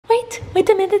Wait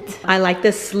a minute. I like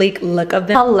the sleek look of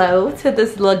them. Hello to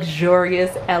this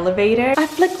luxurious elevator. I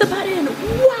flicked the button.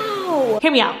 Wow.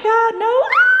 Hear me out. God, no.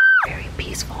 Very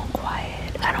peaceful and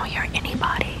quiet. I don't hear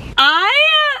anybody.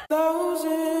 Those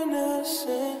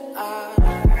innocent eyes.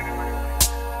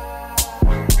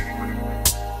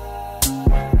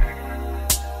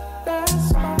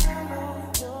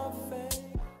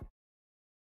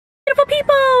 Beautiful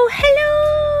people, hello!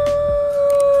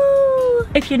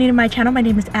 If you're new to my channel, my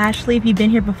name is Ashley. If you've been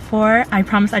here before, I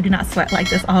promise I do not sweat like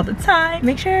this all the time.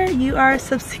 Make sure you are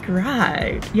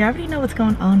subscribed. You already know what's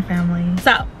going on, family.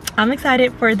 So, I'm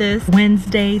excited for this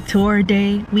Wednesday tour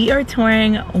day. We are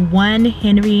touring 1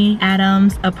 Henry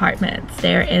Adams apartments.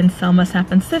 They're in Selma, San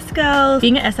Francisco.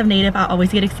 Being an SF native, I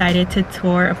always get excited to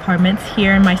tour apartments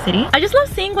here in my city. I just love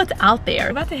seeing what's out there.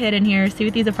 We're about to head in here, see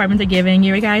what these apartments are giving.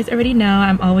 You guys already know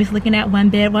I'm always looking at 1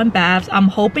 bed, 1 baths. I'm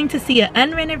hoping to see an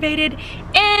unrenovated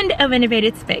and a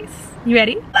renovated space. You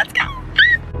ready? Let's go.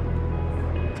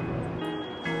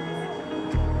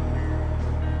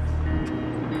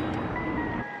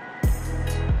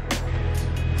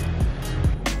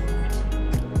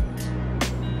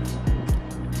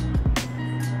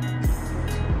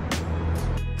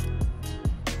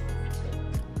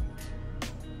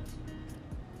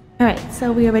 Alright,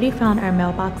 so we already found our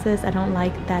mailboxes. I don't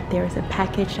like that there's a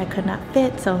package that could not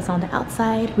fit, so it's on the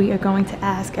outside. We are going to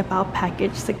ask about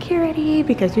package security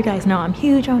because you guys know I'm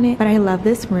huge on it. But I love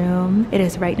this room. It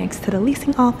is right next to the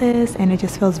leasing office and it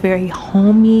just feels very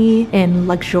homey and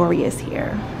luxurious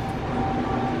here.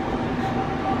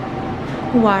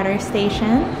 Water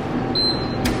station.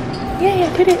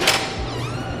 Yeah, put it.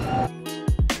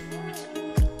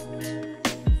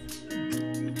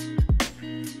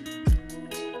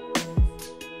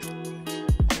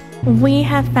 We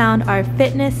have found our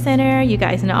fitness center. You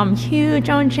guys know I'm huge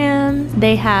on gyms.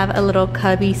 They have a little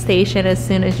cubby station as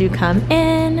soon as you come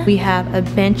in. We have a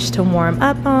bench to warm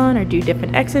up on or do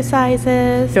different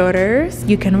exercises. Shoulders,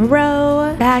 you can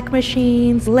row, back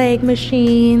machines, leg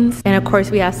machines, and of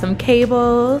course we have some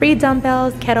cables, free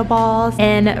dumbbells, kettlebells,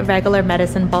 and regular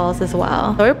medicine balls as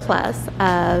well. Surplus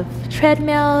of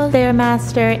treadmills,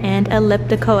 Stairmaster, and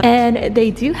elliptical, and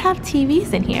they do have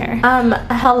TVs in here.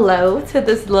 Hello to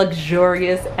this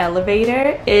luxurious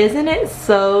elevator. Isn't it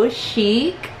so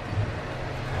chic?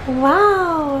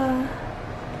 Wow,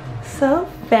 so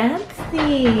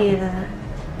fancy.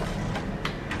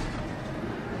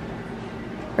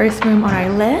 First room on our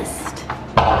list.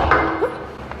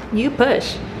 You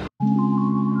push.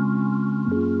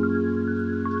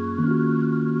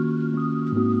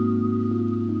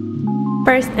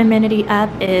 First amenity up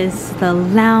is the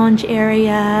lounge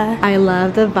area. I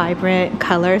love the vibrant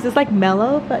colors. It's like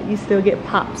mellow, but you still get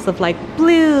pops of like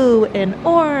blue and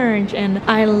orange. And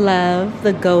I love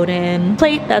the golden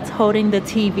plate that's holding the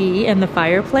TV and the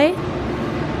fireplace.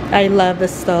 I love the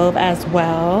stove as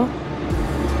well.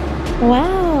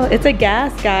 Wow, it's a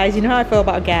gas, guys. You know how I feel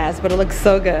about gas, but it looks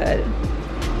so good.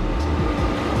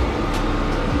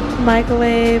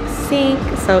 Microwave, sink,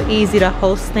 so easy to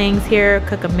host things here,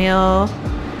 cook a meal.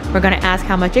 We're gonna ask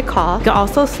how much it costs. You can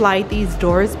also slide these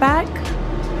doors back,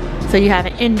 so you have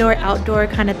an indoor, outdoor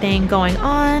kind of thing going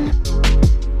on.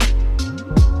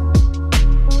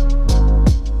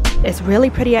 It's really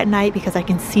pretty at night because I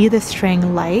can see the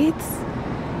string lights.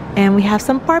 And we have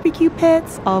some barbecue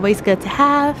pits, always good to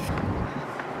have.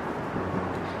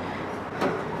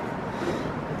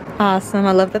 Awesome,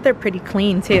 I love that they're pretty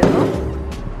clean too.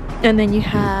 And then you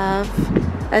have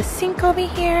a sink over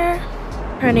here,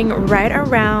 turning right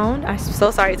around. I'm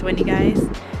so sorry it's windy, guys.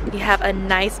 You have a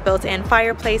nice built-in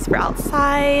fireplace for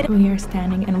outside. We are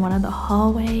standing in one of the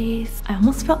hallways. I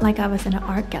almost felt like I was in an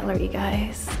art gallery,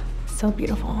 guys. So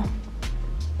beautiful.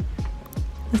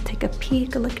 Let's take a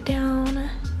peek, a look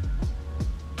down.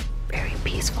 Very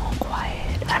peaceful and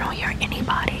quiet. I don't hear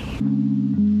anybody.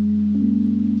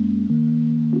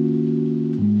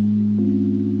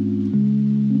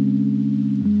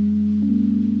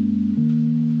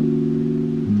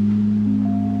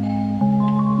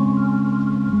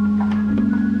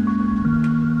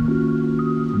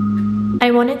 I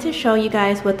wanted to show you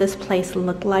guys what this place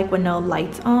looked like with no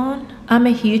lights on. I'm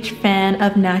a huge fan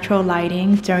of natural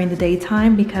lighting during the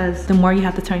daytime because the more you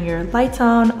have to turn your lights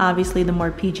on, obviously the more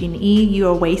PG&E you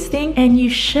are wasting, and you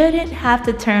shouldn't have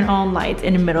to turn on lights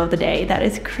in the middle of the day. That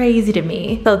is crazy to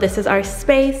me. So this is our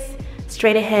space.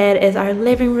 Straight ahead is our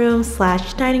living room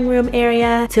 / dining room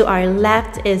area. To our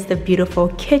left is the beautiful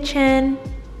kitchen.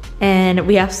 And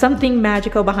we have something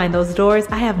magical behind those doors.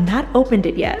 I have not opened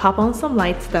it yet. Pop on some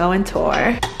lights though and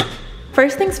tour.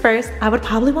 First things first, I would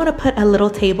probably want to put a little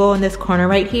table in this corner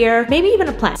right here. Maybe even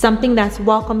a plant. Something that's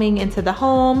welcoming into the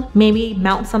home. Maybe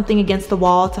mount something against the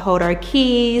wall to hold our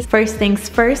keys. First things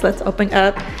first, let's open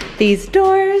up these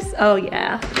doors. Oh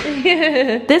yeah.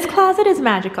 This closet is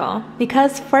magical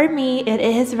because for me, it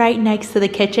is right next to the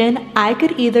kitchen. I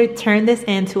could either turn this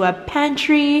into a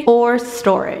pantry or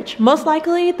storage. Most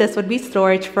likely, this would be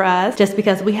storage for us just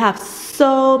because we have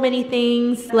so many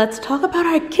things. Let's talk about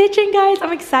our kitchen, guys.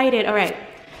 I'm excited. All right,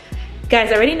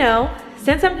 guys, I already know.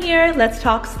 Since I'm here, let's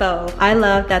talk stove. I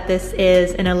love that this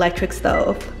is an electric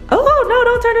stove. Oh no,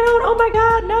 don't turn it on. Oh my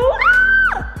God, no.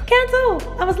 Ah!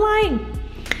 Cancel, I was lying.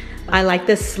 I like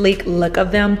the sleek look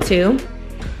of them too.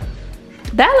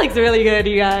 That looks really good,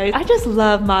 you guys. I just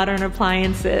love modern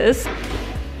appliances.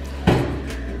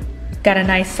 Got a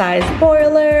nice size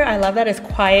boiler. I love that it's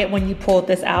quiet when you pull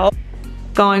this out.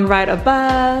 Going right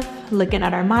above, looking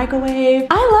at our microwave.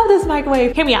 I love this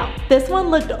microwave. Hear me out. This one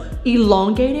looked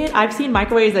elongated. I've seen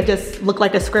microwaves that just look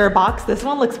like a square box. This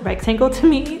one looks rectangle to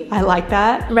me. I like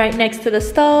that. Right next to the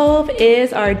stove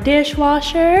is our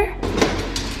dishwasher.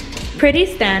 Pretty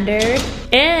standard.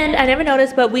 And I never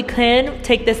noticed, but we can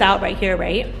take this out right here,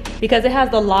 right? Because it has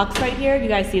the locks right here. You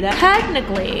guys see that?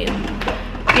 Technically,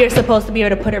 you're supposed to be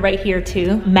able to put it right here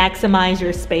too. Maximize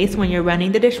your space when you're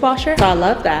running the dishwasher. So I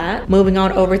love that. Moving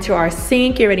on over to our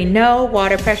sink. You already know,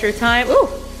 water pressure time. Ooh,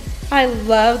 I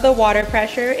love the water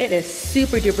pressure. It is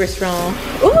super duper strong.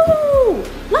 Ooh,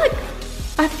 look,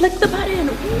 I flicked the button.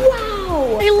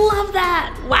 Wow, I love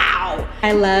that. Wow.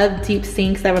 I love deep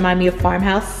sinks that remind me of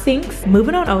farmhouse sinks.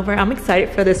 Moving on over, I'm excited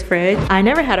for this fridge. I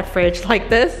never had a fridge like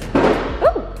this.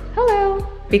 Oh, hello.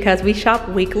 Because we shop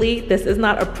weekly, this is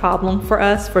not a problem for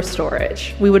us for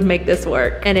storage. We would make this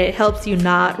work, and it helps you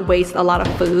not waste a lot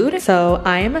of food. So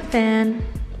I am a fan.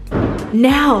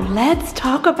 Now let's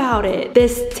talk about it.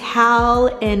 This towel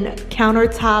and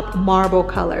countertop marble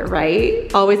color, right?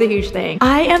 Always a huge thing.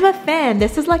 I am a fan.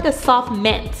 This is like a soft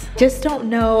mint. Just don't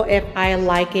know if I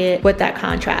like it with that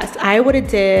contrast. I would have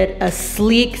did a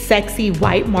sleek, sexy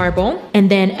white marble and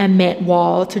then a mint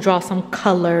wall to draw some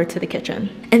color to the kitchen.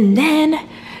 And then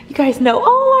you guys know,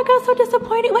 oh, I got so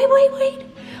disappointed.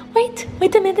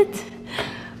 Wait a minute.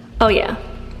 Oh yeah.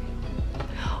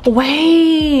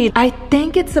 Wait, I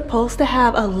think it's supposed to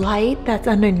have a light that's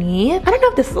underneath. I don't know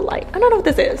if this is a light. I don't know what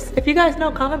this is. If you guys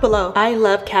know, comment below. I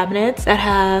love cabinets that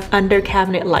have under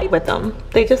cabinet light with them.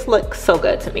 They just look so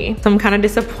good to me. So I'm kind of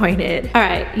disappointed. All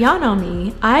right, y'all know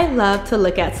me. I love to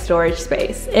look at storage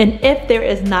space. And if there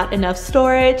is not enough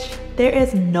storage, there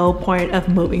is no point of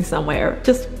moving somewhere.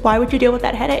 Just why would you deal with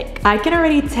that headache? I can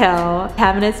already tell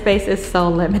cabinet space is so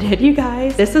limited, you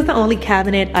guys. This is the only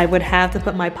cabinet I would have to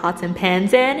put my pots and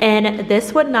pans in, and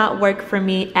this would not work for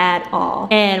me at all.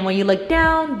 And when you look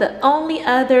down, the only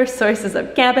other sources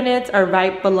of cabinets are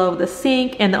right below the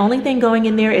sink, and the only thing going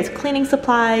in there is cleaning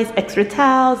supplies, extra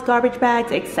towels, garbage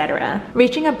bags, etc.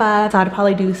 Reaching above, so I'd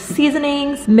probably do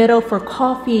seasonings, middle for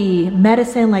coffee,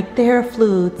 medicine like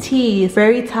Theraflu, teas.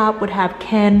 Very top would have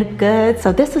canned goods.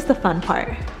 So this is the fun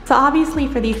part. So obviously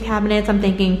for these cabinets, I'm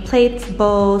thinking plates,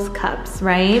 bowls, cups,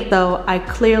 right? So I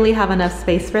clearly have enough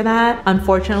space for that.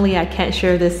 Unfortunately, I can't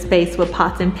share this space with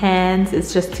pots and pans.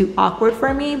 It's just too awkward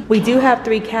for me. We do have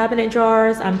 3 cabinet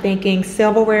drawers. I'm thinking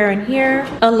silverware in here,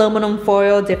 aluminum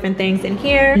foil, different things in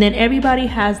here. And then everybody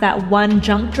has that one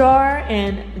junk drawer,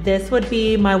 and this would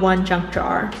be my one junk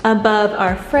drawer. Above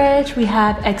our fridge, we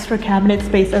have extra cabinet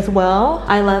space as well.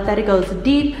 I love that it goes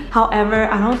deep. However,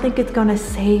 I don't think it's gonna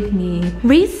save me.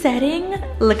 Resetting,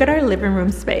 look at our living room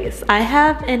space. I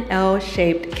have an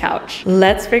L-shaped couch.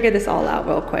 Let's figure this all out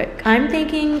real quick. I'm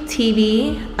thinking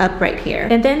TV up right here.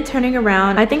 And then turning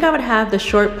around, I think I would have the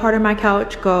short part of my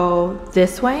couch go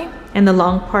this way and the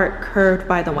long part curved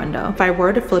by the window. If I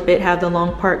were to flip it, have the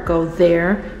long part go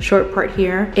there, short part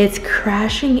here, it's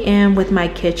crashing in with my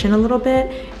kitchen a little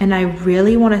bit, and I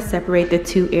really want to separate the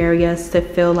 2 areas to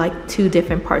feel like 2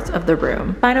 different parts of the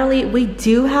room. Finally, we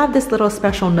do have this little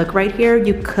special nook right here.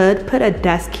 You could put a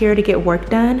desk here to get work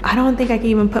done. I don't think I can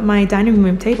even put my dining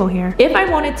room table here. If I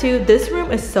wanted to, this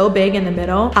room is so big in the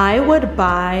middle, I would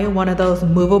buy one of those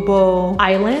movable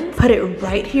islands, put it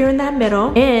right here in that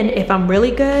middle, and if I'm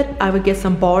really good, I would get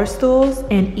some bar stools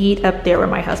and eat up there with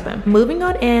my husband. Moving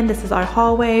on in, this is our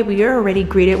hallway. We are already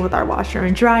greeted with our washer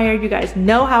and dryer. You guys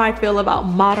know how I feel about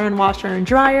modern washer and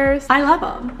dryers. I love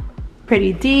them.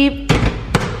 Pretty deep.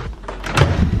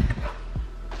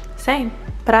 Same,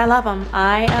 but I love them.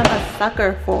 I am a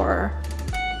sucker for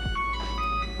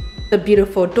The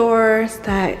beautiful doors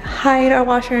that hide our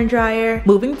washer and dryer.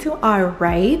 Moving to our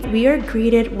right, we are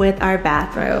greeted with our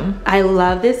bathroom. I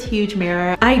love this huge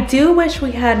mirror. I do wish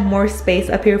we had more space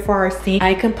up here for our sink.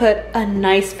 I can put a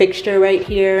nice fixture right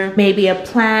here, maybe a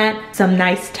plant, some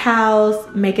nice towels,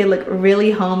 make it look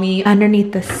really homey.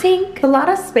 Underneath the sink, a lot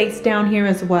of space down here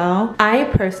as well. I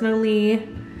personally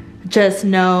just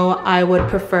know I would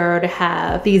prefer to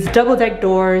have these double deck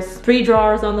doors, 3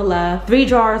 drawers on the left, 3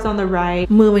 drawers on the right.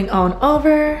 Moving on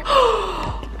over.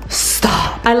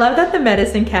 Stop. I love that the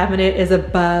medicine cabinet is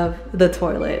above the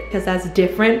toilet because that's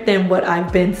different than what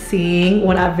I've been seeing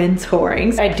when I've been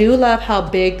touring. I do love how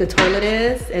big the toilet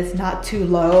is. It's not too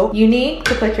low. Unique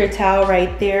to put your towel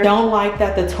right there. Don't like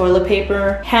that the toilet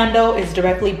paper handle is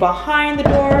directly behind the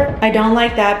door. I don't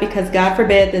like that because God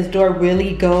forbid this door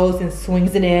really goes and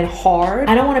swings it in hard.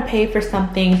 I don't want to pay for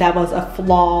something that was a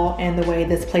flaw in the way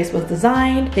this place was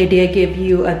designed. They did give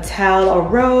you a towel or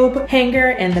robe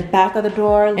hanger in the back of the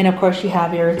door, and of course you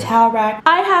have your towel rack.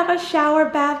 I have a shower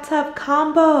bathtub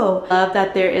combo. Love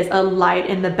that there is a light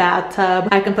in the bathtub.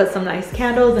 I can put some nice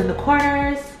candles in the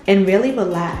corners and really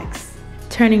relax.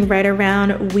 Turning right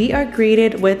around, we are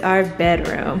greeted with our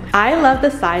bedroom. I love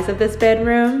the size of this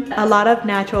bedroom. A lot of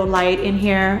natural light in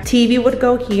here. TV would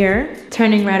go here.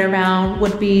 Turning right around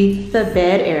would be the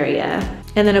bed area.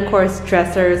 And then of course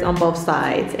dressers on both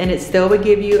sides, and it still would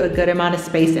give you a good amount of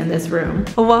space in this room.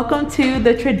 Welcome to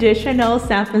the traditional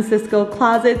San Francisco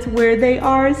closets where they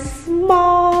are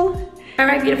small. All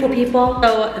right, beautiful people.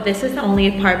 So this is the only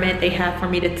apartment they have for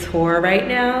me to tour right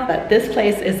now, but this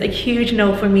place is a huge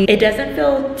no for me. It doesn't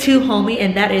feel too homey,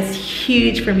 and that is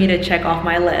huge for me to check off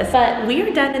my list. But we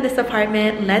are done in this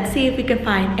apartment. Let's see if we can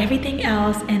find everything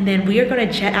else, and then we are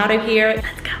gonna jet out of here.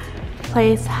 Let's go.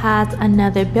 Place has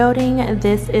another building.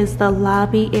 This is the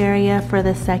lobby area for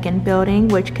the second building,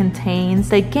 which contains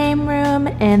the game room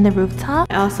and the rooftop.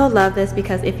 I also love this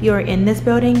because if you're in this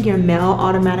building, your mail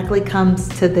automatically comes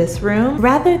to this room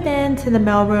rather than to the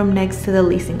mail room next to the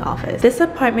leasing office. This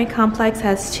apartment complex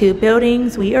has 2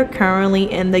 buildings. We are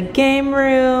currently in the game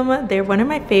room. They're one of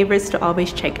my favorites to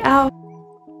always check out.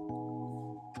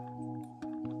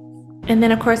 And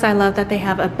then of course I love that they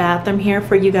have a bathroom here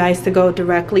for you guys to go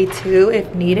directly to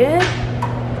if needed.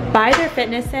 By their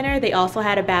fitness center, they also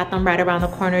had a bathroom right around the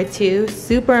corner too.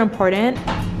 Super important.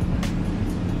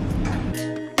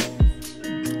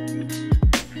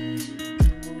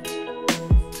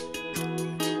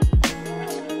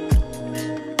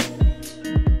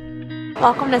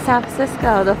 Welcome to San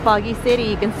Francisco, the foggy city.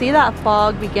 You can see that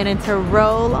fog beginning to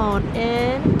roll on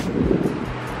in.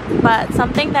 But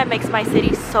something that makes my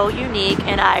city so unique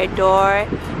and I adore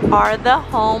are the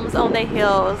homes on the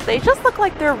hills. They just look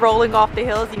like they're rolling off the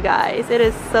hills, you guys. It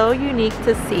is so unique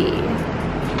to see.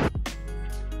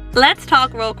 Let's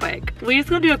talk real quick. We're just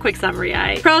gonna do a quick summary,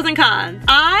 right? Pros and cons.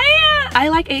 I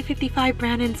like 855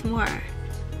 Brannan's more.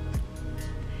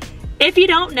 If you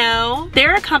don't know,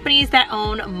 there are companies that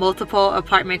own multiple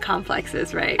apartment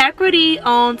complexes, right? Equity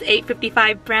owns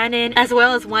 855 Brannan as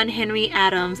well as 1 Henry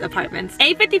Adams Apartments.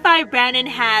 855 Brannan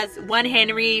has 1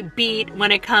 Henry beat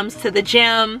when it comes to the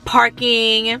gym,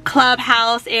 parking,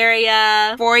 clubhouse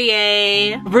area,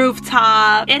 foyer,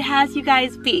 rooftop. It has you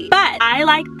guys beat. But I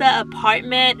like the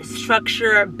apartment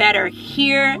structure better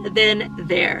here than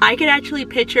there. I could actually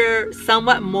picture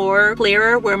somewhat more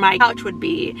clearer where my couch would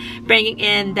be, bringing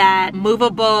in that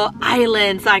movable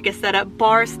island so I could set up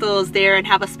bar stools there and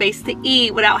have a space to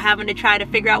eat without having to try to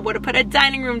figure out where to put a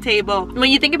dining room table. When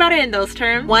you think about it in those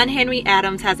terms, 1 Henry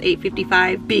Adams has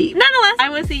 855 beat. Nonetheless, I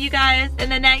will see you guys in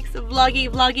the next vloggy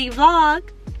vlog.